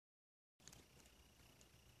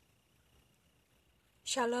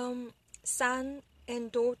Shalom, sons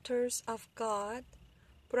and daughters of God,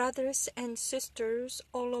 brothers and sisters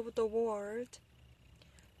all over the world.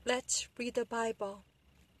 Let's read the Bible.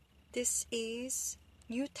 This is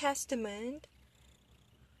New Testament,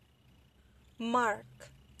 Mark,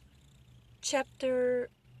 chapter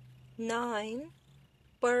 9,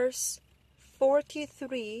 verse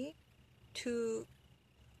 43 to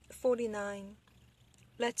 49.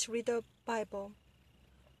 Let's read the Bible.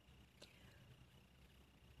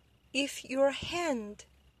 If your hand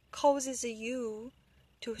causes you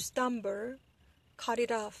to stumble, cut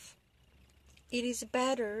it off. It is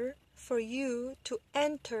better for you to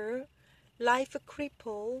enter life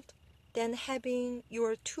crippled than having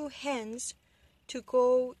your two hands to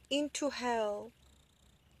go into hell,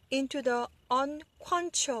 into the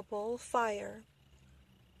unquenchable fire,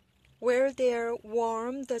 where their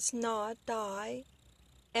worm does not die,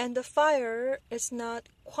 and the fire is not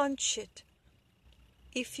quenched.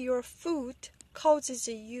 If your foot causes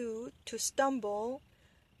you to stumble,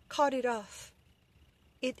 cut it off.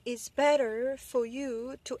 It is better for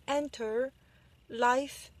you to enter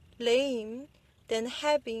life lame than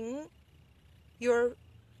having your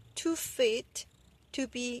 2 feet to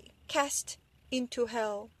be cast into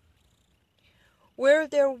hell, where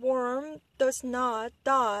their worm does not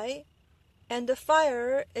die and the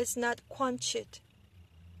fire is not quenched.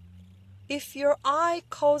 If your eye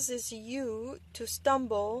causes you to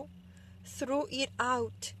stumble, throw it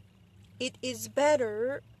out. It is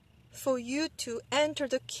better for you to enter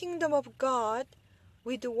the kingdom of God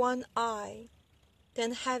with one eye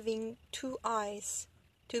than having 2 eyes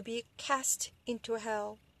to be cast into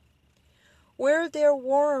hell, where their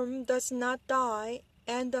worm does not die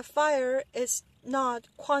and the fire is not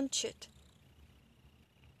quenched.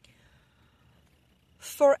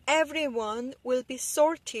 For everyone will be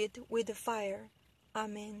sorted with the fire.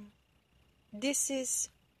 Amen. This is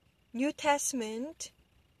New Testament,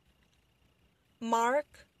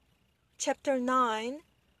 Mark, chapter 9,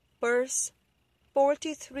 verse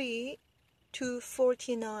 43 to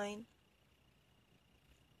 49.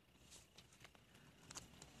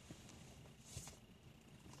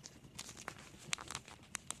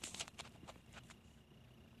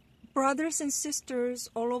 Brothers and sisters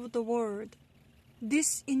all over the world,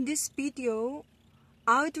 in this video,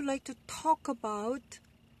 I would like to talk about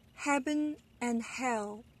heaven and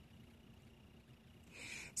hell.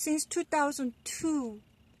 Since 2002,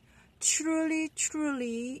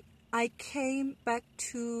 truly, I came back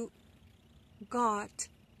to God.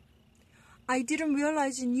 I didn't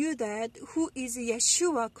realize and knew that who is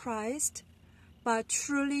Yeshua Christ, but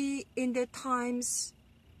truly in the times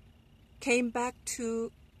came back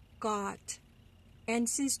to God. And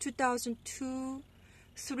since 2002,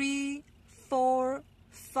 3, 4,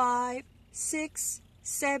 5, 6,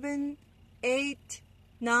 7, 8,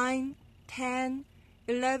 9, 10,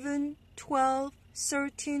 11, 12,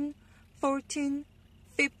 13, 14,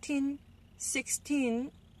 15,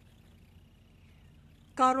 16.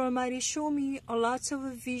 God Almighty showed me a lot of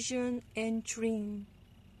vision and dream.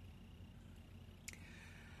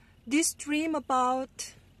 This dream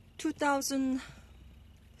about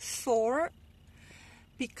 2004,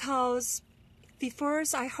 because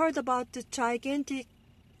first I heard about the gigantic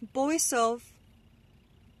voice of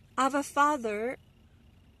our Father.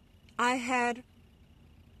 I had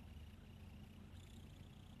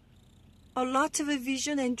a lot of a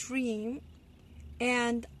vision and dream,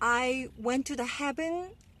 and I went to the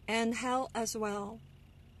heaven and hell as well.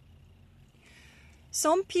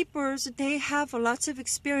 Some people, they have a lot of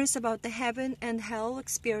experience about the heaven and hell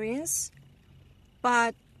experience,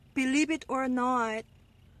 but believe it or not,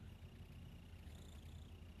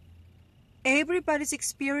 everybody's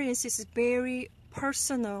experience is very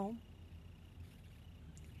personal.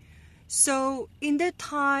 So in that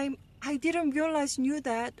time, I didn't realize, knew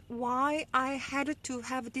that why I had to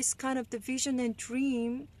have this kind of the vision and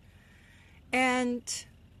dream.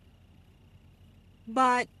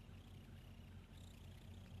 But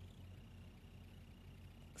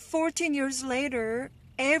 14 years later,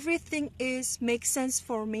 everything makes sense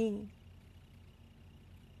for me.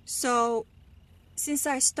 So since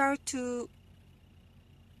I start to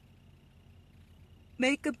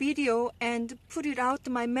make a video and put it out,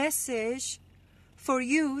 my message for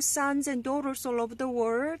you, sons and daughters all over the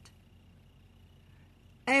world,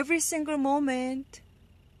 every single moment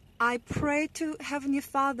I pray to Heavenly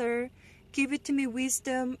Father, give it to me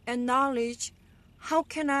wisdom and knowledge. How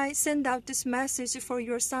can I send out this message for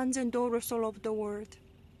your sons and daughters all over the world?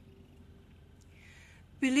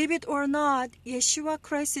 Believe it or not, Yeshua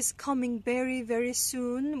Christ is coming very, very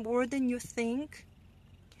soon, more than you think.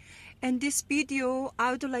 And this video,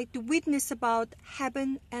 I would like to witness about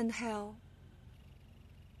heaven and hell.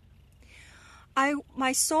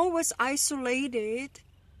 My soul was isolated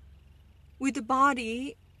with the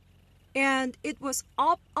body, and it was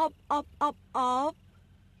up, up, up, up, up.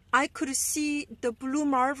 I could see the blue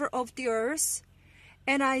marble of the earth,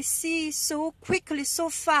 and I see so quickly, so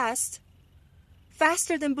fast,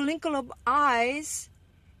 faster than blinking of eyes,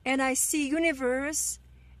 and I see universe,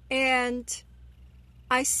 and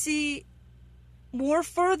I see more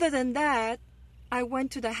further than that. I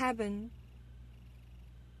went to the heaven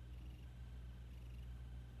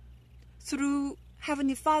through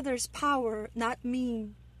Heavenly Father's power, not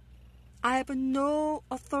me. I have no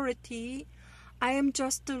authority. I am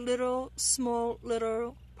just a small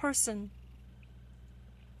little person.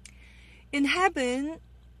 In heaven,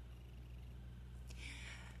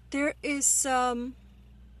 there isn't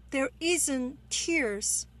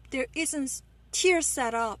tears. There isn't tears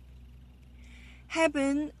set up.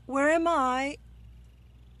 Heaven, where am I?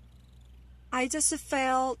 I just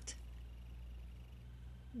felt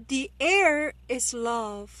the air is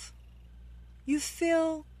love. You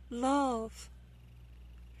feel love.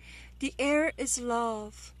 The air is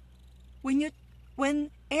love. When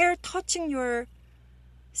air touching your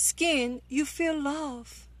skin, you feel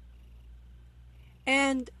love.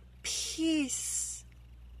 And peace,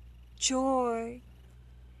 joy,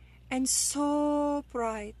 and so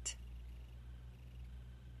bright.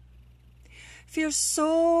 Feels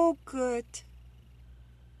so good.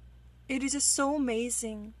 It is so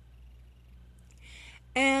amazing.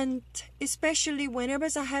 And especially whenever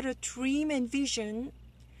I had a dream and vision,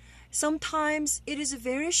 sometimes it is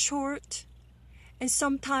very short, and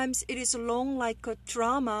sometimes it is long like a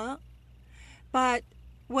drama. But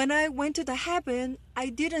when I went to the heaven, I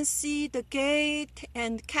didn't see the gate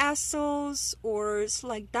and castles or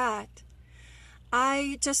like that.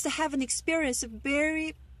 I just have an experience, a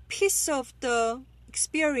very piece of the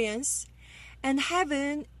experience. And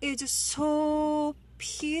heaven is so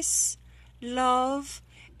peace, love,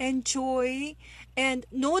 and joy, and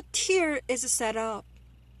no tear is set up.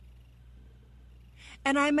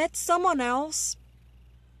 And I met someone else.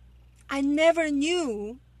 I never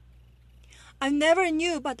knew,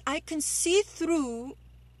 but I can see through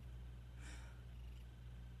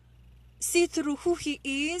who he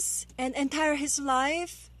is and entire his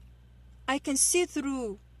life. I can see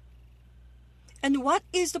through. And what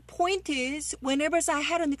is the point is, whenever I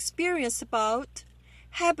had an experience about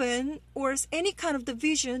heaven or any kind of the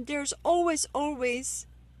vision, there's always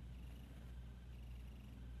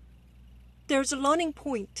there's a learning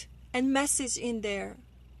point and message in there.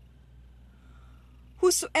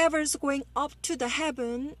 Whosoever is going up to the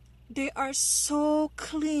heaven, they are so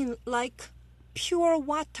clean, like pure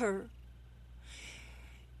water.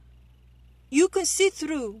 You can see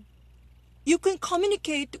through. You can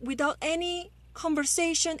communicate without any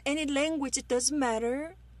conversation, any language, it doesn't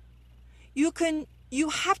matter. You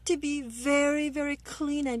have to be very, very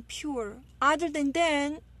clean and pure. Other than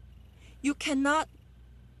that, you cannot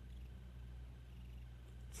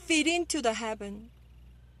fit into the heaven.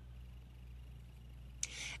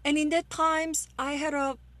 And in that times, I had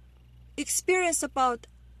a experience about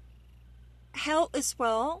hell as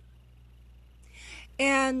well.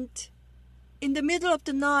 And in the middle of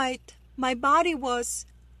the night, my body was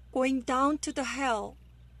going down to the hell.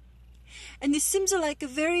 And it seems like a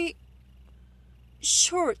very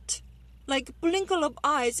short, like blinking of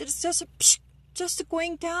eyes. It's just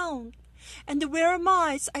going down. And where am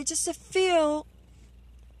I? I just feel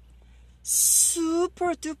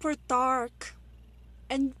super duper dark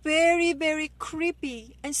and very, very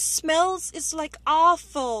creepy, and smells is like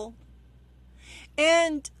awful.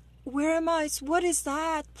 And where am I? What is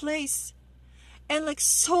that place? And like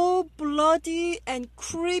so bloody and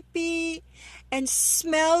creepy and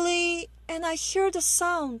smelly, and I hear the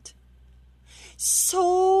sound.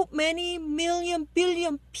 So many million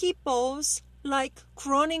billion peoples like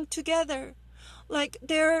groaning together, like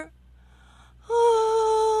they're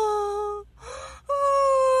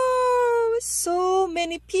so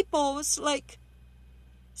many people's, like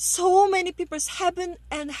so many people's. Heaven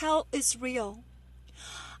and hell is real.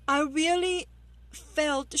 I really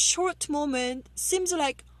felt short moment, seems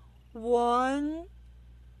like 1,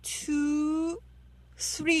 2,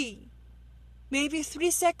 3, maybe 3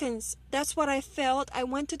 seconds. That's what I felt. I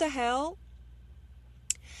went to the hell,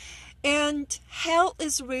 and hell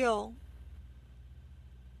is real.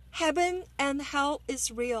 Heaven and hell is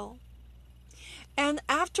real. And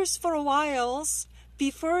after for a while,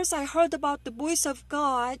 before I heard about the voice of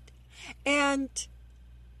God, and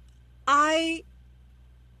I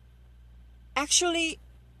actually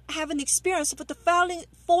have an experience of the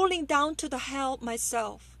falling down to the hell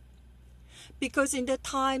myself. Because in the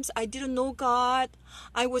times I didn't know God,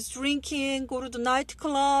 I was drinking, go to the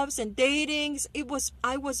nightclubs and dating.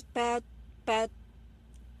 I was bad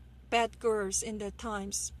girls in the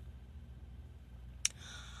times.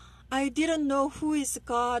 I didn't know who is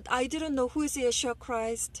God. I didn't know who is Yeshua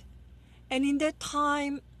Christ. And in that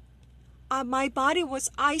time, my body was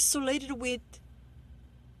isolated with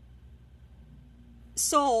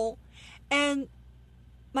soul, and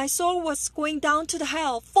my soul was going down to the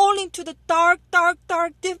hell, falling to the dark,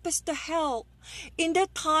 deepest hell. In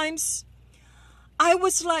that times, I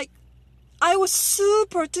was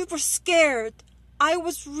super duper scared. I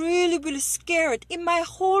was really scared. In my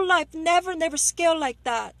whole life, never scared like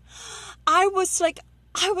that. I was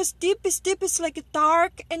deepest like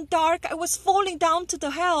dark. I was falling down to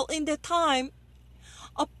the hell in that time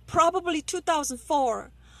of probably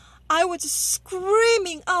 2004. I was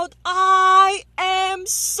screaming out, I am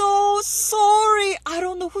so sorry. I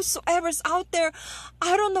don't know whosoever's out there.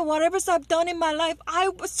 I don't know whatever I've done in my life. I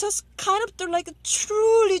was just kind of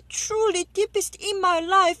truly deepest in my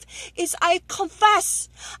life is I confess,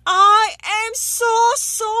 I am so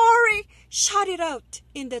sorry. Shout it out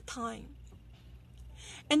in that time.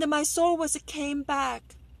 And then my soul came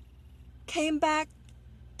back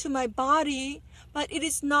to my body. But it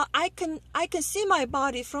is not, I can see my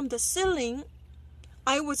body from the ceiling.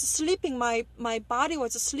 I was sleeping, my body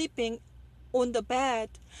was sleeping on the bed.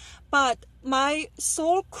 But my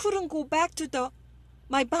soul couldn't go back to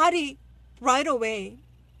my body right away.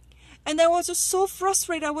 And I was just so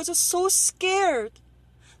frustrated. I was just so scared.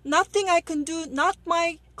 Nothing I can do, not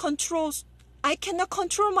my controls. I cannot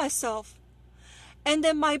control myself. And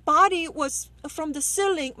then my body was from the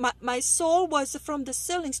ceiling. My soul was from the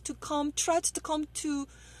ceilings tried to come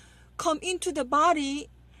into the body.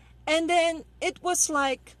 And then it was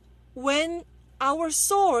like when our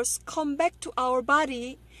souls come back to our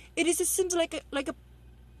body, it seems like a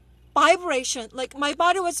vibration. Like my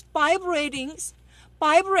body was vibration,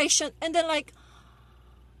 and then like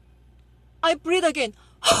I breathe again.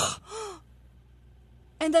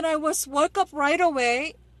 And then I woke up right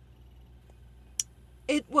away.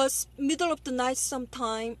 It was middle of the night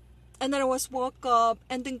sometime, and then I woke up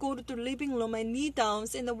and then go to the living room, I knee down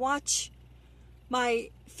and I watch my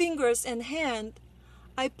fingers and hand.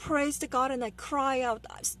 I praise the God and I cry out,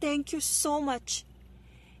 thank you so much.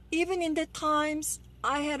 Even in the times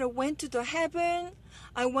I went to the heaven,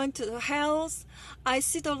 I went to the hells, I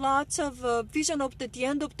see the lots of vision of the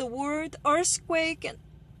end of the world, earthquake and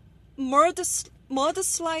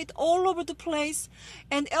mudslide all over the place,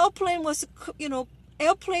 and airplane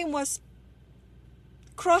was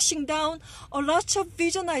crushing down. A lot of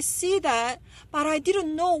vision, I see that, but I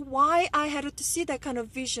didn't know why I had to see that kind of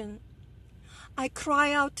vision. I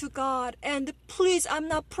cry out to God, and please, I'm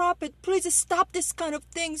not prophet, please stop this kind of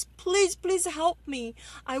things, please help me.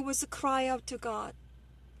 I was cry out to God.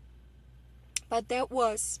 But that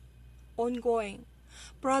was ongoing.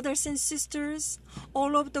 Brothers and sisters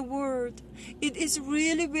all over the world, it is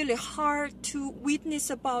really hard to witness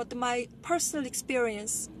about my personal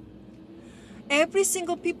experience. Every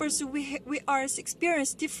single people we are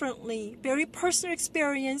experienced differently, very personal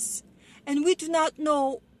experience, and we do not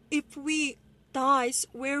know if we dies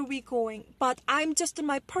where we going. But I'm just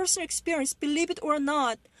my personal experience, believe it or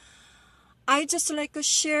not. I just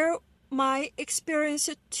share my experience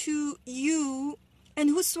to you, and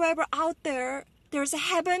whosoever out there. There's a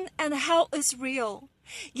heaven and hell is real.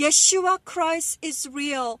 Yeshua Christ is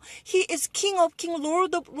real. He is King of Kings,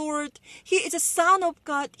 Lord of Lords. He is the Son of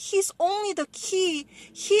God. He's only the key.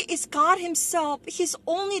 He is God himself. He's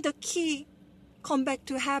only the key. Come back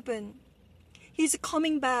to heaven. He's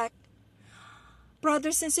coming back.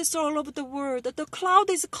 Brothers and sisters all over the world, the cloud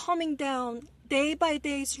is coming down. Day by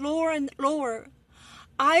day, it's lower and lower.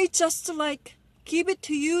 I just give it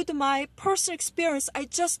to you, my personal experience. I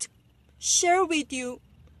just share with you.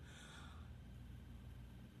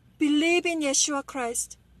 Believe in Yeshua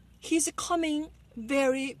Christ. He's coming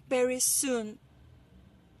very soon.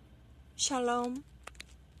 Shalom.